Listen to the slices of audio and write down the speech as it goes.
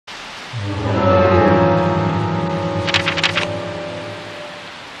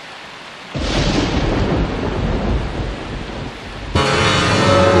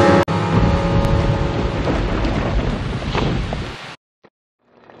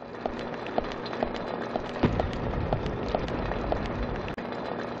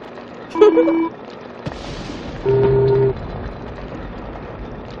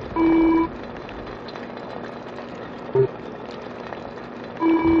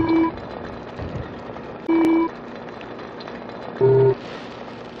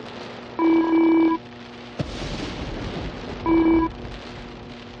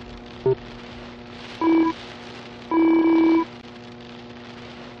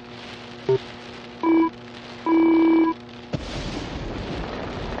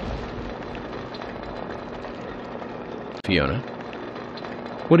Fiona,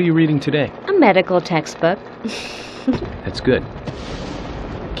 what are you reading today? A medical textbook. That's good.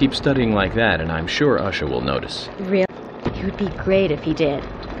 Keep studying like that, and I'm sure Usha will notice. Really? It would be great if he did.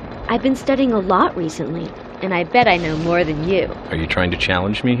 I've been studying a lot recently, and I bet I know more than you. Are you trying to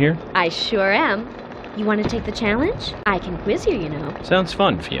challenge me here? I sure am. You want to take the challenge? I can quiz you, you know. Sounds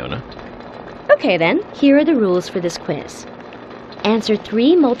fun, Fiona. Okay then, here are the rules for this quiz. Answer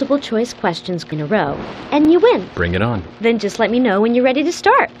 3 multiple-choice questions in a row, and you win. Bring it on. Then just let me know when you're ready to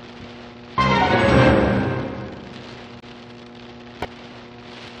start.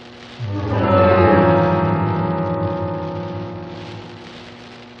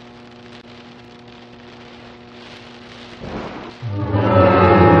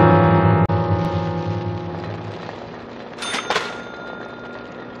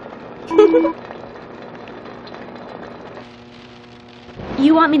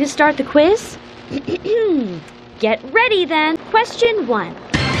 You want me to start the quiz? Get ready then. Question 1.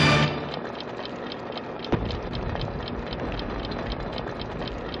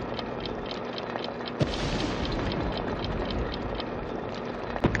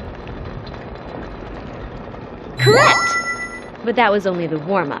 Correct! But that was only the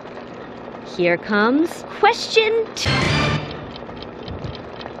warm-up. Here comes question 2.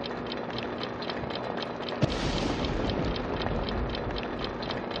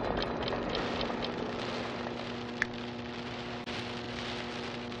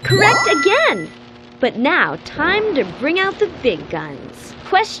 Correct again! But now, time to bring out the big guns.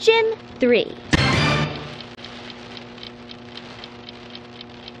 Question 3.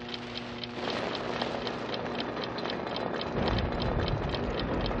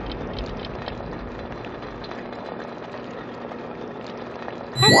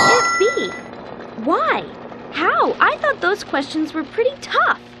 That can't be. Why? How? I thought those questions were pretty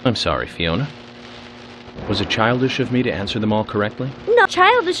tough. I'm sorry, Fiona. Was it childish of me to answer them all correctly? No,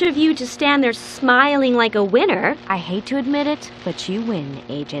 childish of you to stand there smiling like a winner. I hate to admit it, but you win,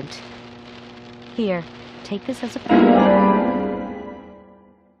 Agent. Here, take this as a...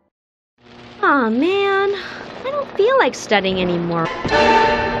 Aw, man. I don't feel like studying anymore.